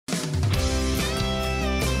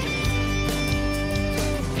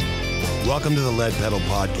Welcome to the Lead Pedal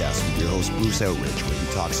Podcast with your host, Bruce Outridge, where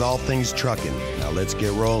he talks all things trucking. Now let's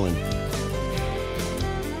get rolling.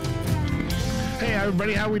 Hey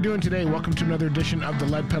everybody, how are we doing today? Welcome to another edition of the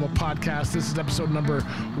Lead Pedal Podcast. This is episode number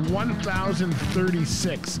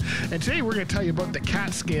 1036. And today we're going to tell you about the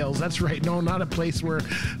Catskills. That's right, no, not a place where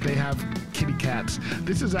they have kitty cats.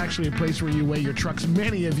 This is actually a place where you weigh your trucks.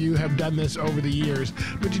 Many of you have done this over the years.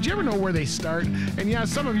 But did you ever know where they start? And yeah,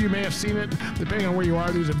 some of you may have seen it, depending on where you are.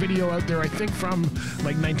 There's a video out there, I think from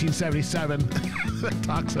like 1977 that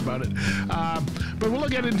talks about it. But we'll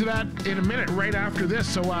get into that in a minute right after this.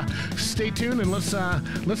 So stay tuned and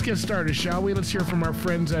let's get started, shall we? Let's hear from our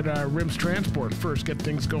friends at Rims Transport first, get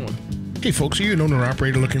things going. Hey folks, are you an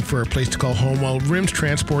owner-operator looking for a place to call home? Well, Rims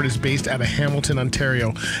Transport is based out of Hamilton,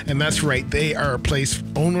 Ontario, and that's right, they are a place,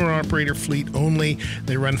 owner-operator fleet only.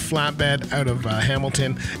 They run flatbed out of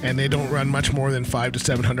Hamilton, and they don't run much more than 500 to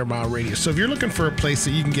 700 mile radius. So if you're looking for a place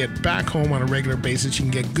that you can get back home on a regular basis, you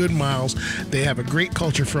can get good miles, they have a great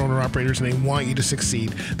culture for owner-operators, and they want you to succeed,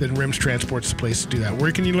 then Rims Transport's the place to do that.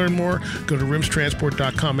 Where can you learn more? Go to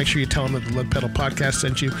rimstransport.com. Make sure you tell them that the Lead Pedal Podcast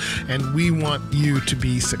sent you, and we want you to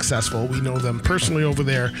be successful. We know them personally over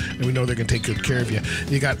there, and we know they're going to take good care of you.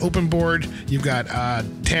 You got open board, you've got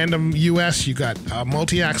tandem US, you got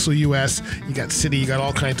multi-axle US, you got city, you got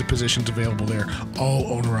all kinds of positions available there,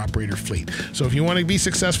 all owner-operator fleet. So if you want to be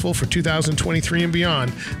successful for 2023 and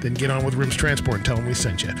beyond, then get on with Rims Transport and tell them we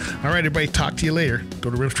sent you. All right, everybody, talk to you later. Go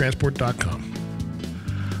to rimstransport.com.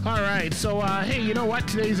 All right, so hey, you know what?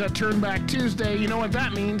 Today's a Turnback Tuesday. You know what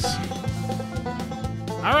that means?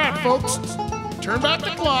 All right, folks, turn back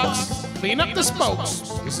the clocks. Clean up the spokes.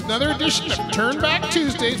 This is another edition of Turnback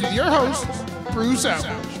Tuesdays with your host, Bruce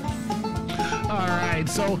Outridge. All right,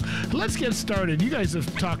 so let's get started. You guys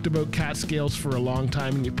have talked about Catskills for a long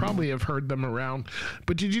time, and you probably have heard them around.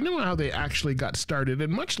 But did you know how they actually got started?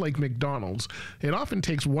 And much like McDonald's, it often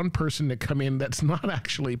takes one person to come in that's not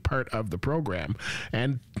actually part of the program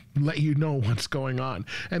and let you know what's going on.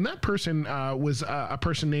 And that person was a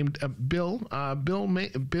person named Bill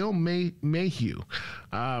Mayhew.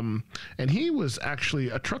 And he was actually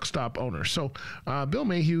a truck stop owner. So Bill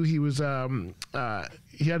Mayhew, he was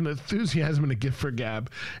he had an enthusiasm and a gift for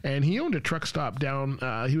gab, and he owned a truck stop down.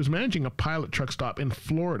 He was managing a pilot truck stop in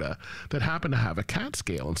Florida that happened to have a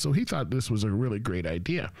Catscale, and so he thought this was a really great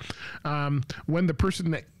idea. When the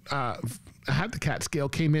person that had the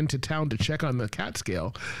Catscale came into town to check on the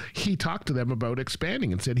Catscale, he talked to them about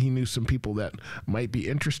expanding and said he knew some people that might be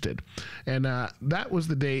interested. And that was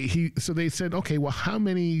the day so they said, okay, well, how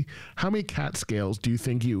many Catscales do you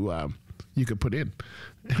think you could put in?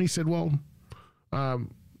 And he said, well, he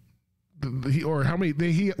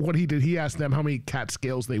asked them how many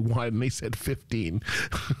Catscales they wanted, and they said 15.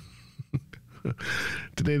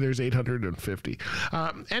 Today there's 850.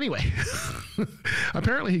 Anyway,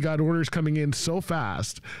 apparently he got orders coming in so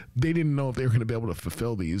fast, they didn't know if they were going to be able to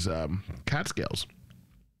fulfill these Catscales.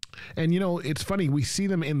 And, you know, it's funny, we see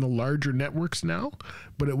them in the larger networks now,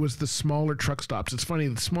 but it was the smaller truck stops. It's funny,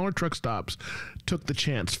 the smaller truck stops took the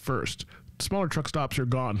chance first. Smaller truck stops are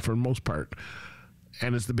gone for the most part,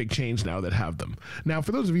 and it's the big chains now that have them. Now,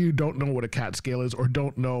 for those of you who don't know what a Catscale is or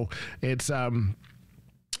don't know, it's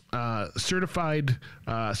certified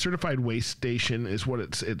waste station is what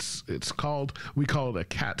it's called. We call it a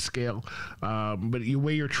Catscale, but you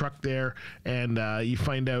weigh your truck there, and you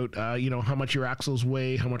find out how much your axles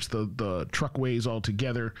weigh, how much the truck weighs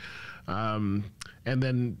altogether, and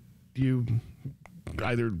then you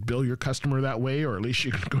either bill your customer that way, or at least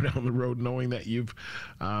you can go down the road knowing that you've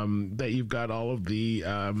got all of the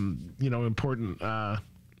important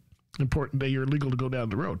that you're legal to go down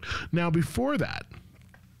the road. Now, before that,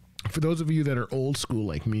 for those of you that are old school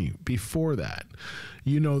like me, before that,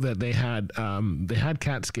 you know that they had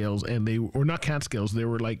Catscales, and they were not Catscales. They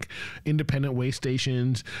were like independent weigh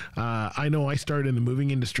stations. I know I started in the moving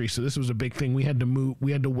industry, so this was a big thing. We had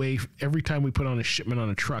to weigh every time we put on a shipment on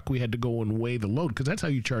a truck. We had to go and weigh the load, because that's how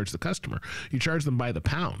you charge the customer. You charge them by the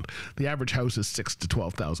pound. The average house is 6,000 to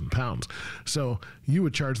 12,000 pounds, so you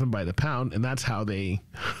would charge them by the pound, and that's how you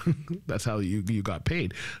got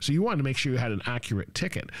paid. So you wanted to make sure you had an accurate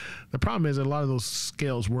ticket. The problem is that a lot of those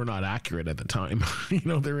scales were not accurate at the time.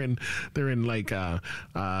 They're in like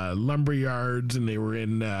lumber yards, and they were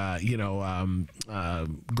in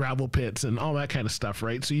gravel pits and all that kind of stuff,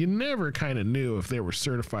 right? So you never kind of knew if they were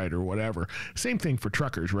certified or whatever. Same thing for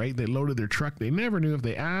truckers, right? They loaded their truck. They never knew if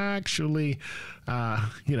they actually were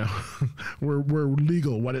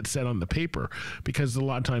legal, what it said on the paper, because a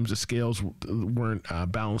lot of times the scales weren't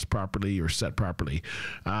balanced properly or set properly.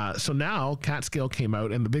 So now Catscale came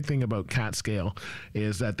out, and the big thing about Catscale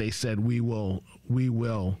is that they said we will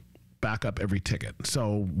back up every ticket.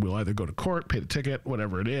 So we'll either go to court, pay the ticket,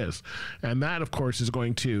 whatever it is. And that, of course, is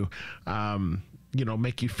going to,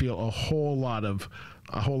 make you feel a whole lot better,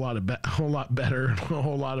 a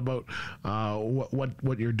whole lot about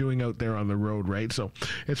what you're doing out there on the road, right? So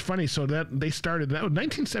it's funny. So that they started, that was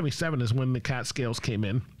 1977 is when the CAT scales came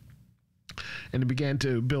in, and they began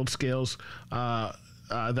to build scales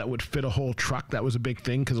that would fit a whole truck. That was a big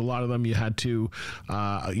thing because a lot of them you had to,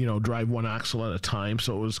 drive one axle at a time.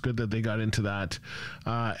 So it was good that they got into that.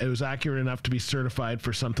 It was accurate enough to be certified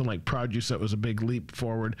for something like produce. That was a big leap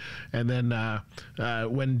forward. And then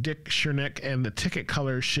when Dick Chernick and the ticket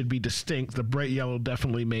colors should be distinct, the bright yellow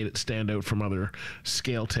definitely made it stand out from other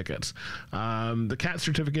scale tickets. The CAT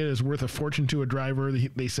certificate is worth a fortune to a driver.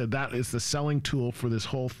 They said that is the selling tool for this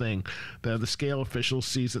whole thing. The scale official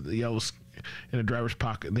sees that the yellow in a driver's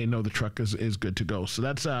pocket, they know the truck is good to go. So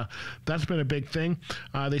that's been a big thing.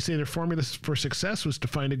 They say their formula for success was to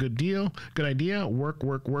find a good idea, work,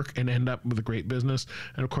 and end up with a great business.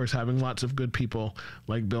 And of course, having lots of good people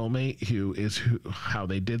like Bill Mayhew is how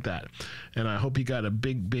they did that. And I hope you got a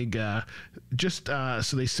big,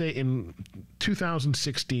 so they say in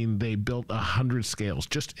 2016, they built 100 scales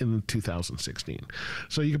just in 2016.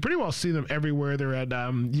 So you can pretty well see them everywhere. They're at,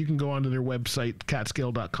 you can go onto their website,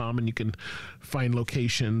 catscale.com, and you can find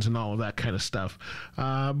locations and all of that kind of stuff.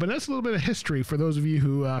 But that's a little bit of history for those of you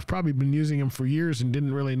who have probably been using them for years and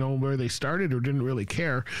didn't really know where they started or didn't really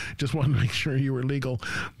care. Just wanted to make sure you were legal.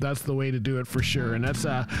 That's the way to do it for sure. And that's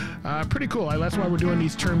pretty cool. That's why we're doing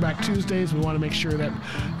these Turnback Tuesdays. We want to make sure that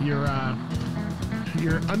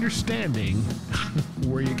you're understanding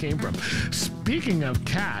where you came from. Speaking of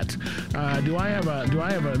CAT, do I have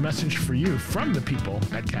a message for you from the people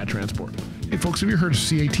at CAT Transport? Hey folks, have you heard of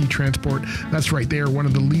CAT Transport? That's right, they are one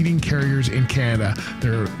of the leading carriers in Canada.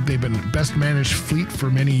 They've been best managed fleet for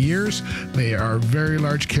many years. They are a very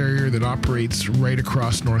large carrier that operates right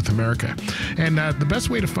across North America. And the best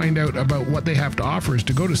way to find out about what they have to offer is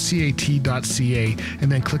to go to cat.ca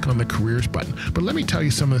and then click on the careers button. But let me tell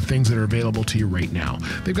you some of the things that are available to you right now.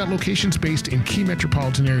 They've got locations based in key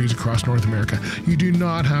metropolitan areas across North America. You do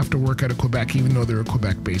not have to work out of Quebec, even though they're a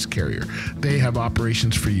Quebec-based carrier. They have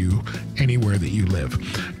operations for you anywhere that you live.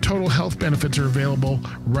 Total health benefits are available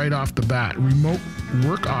right off the bat. Remote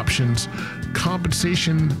work options,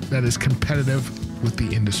 compensation that is competitive with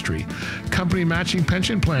the industry. Company matching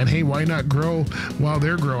pension plan. Hey, why not grow while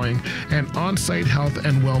they're growing? And on-site health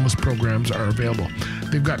and wellness programs are available.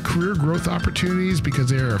 They've got career growth opportunities because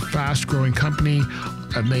they're a fast-growing company,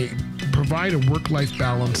 and they provide a work-life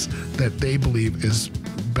balance that they believe is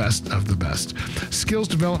best of the best. Skills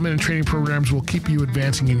development and training programs will keep you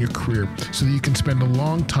advancing in your career so that you can spend a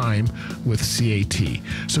long time with CAT.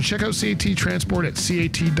 So check out CAT Transport at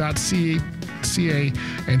cat.ca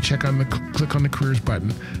and click on the careers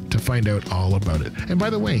button to find out all about it. And by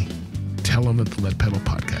the way, tell them that the Lead Pedal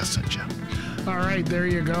Podcast sent you. All right, there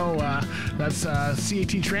you go. That's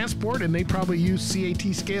CAT Transport, and they probably use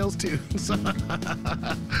CAT scales too. So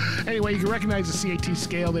anyway, you can recognize the CAT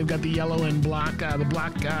scale. They've got the yellow and black, the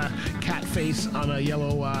black cat face on a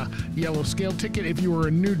yellow scale ticket if you were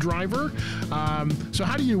a new driver. So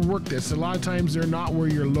how do you work this? A lot of times they're not where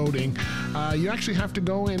you're loading. You actually have to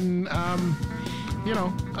go and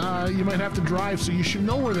you might have to drive, so you should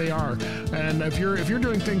know where they are. And if you're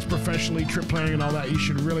doing things professionally, trip planning and all that, you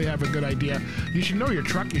should really have a good idea. You should know your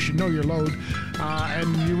truck, you should know your load,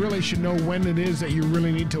 and you really should know when it is that you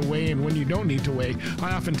really need to weigh and when you don't need to weigh.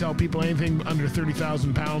 I often tell people anything under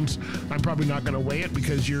 30,000 pounds, I'm probably not going to weigh it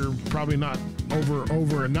because you're probably not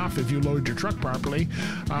over enough if you load your truck properly.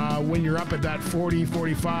 When you're up at that 40,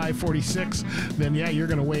 45, 46, then yeah, you're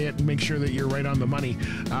going to weigh it and make sure that you're right on the money.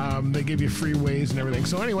 They give you free weighs and everything.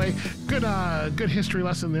 So anyway, good history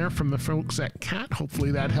lesson there from the folks at CAT.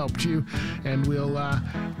 Hopefully that helped you, and we'll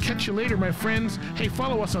catch you later, my friends. Hey,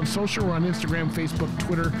 follow us on social. We're on Instagram, Facebook,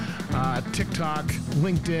 Twitter, TikTok,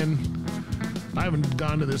 LinkedIn. I haven't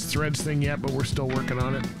gone to this Threads thing yet, but we're still working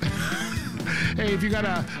on it. Hey, if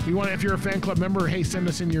you're a fan club member, hey, send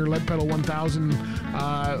us in your Lead Pedal 1000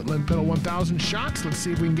 shots. Let's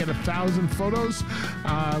see if we can get 1,000 photos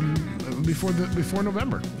before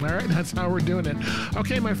November. All right, that's how we're doing it.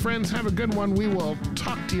 Okay, my friends, have a good one. We will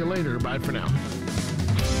talk to you later. Bye for now.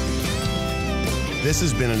 This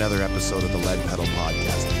has been another episode of the Lead Pedal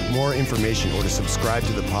Podcast. For more information or to subscribe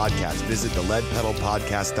to the podcast, visit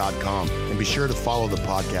theleadpedalpodcast.com and be sure to follow the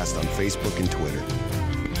podcast on Facebook and Twitter.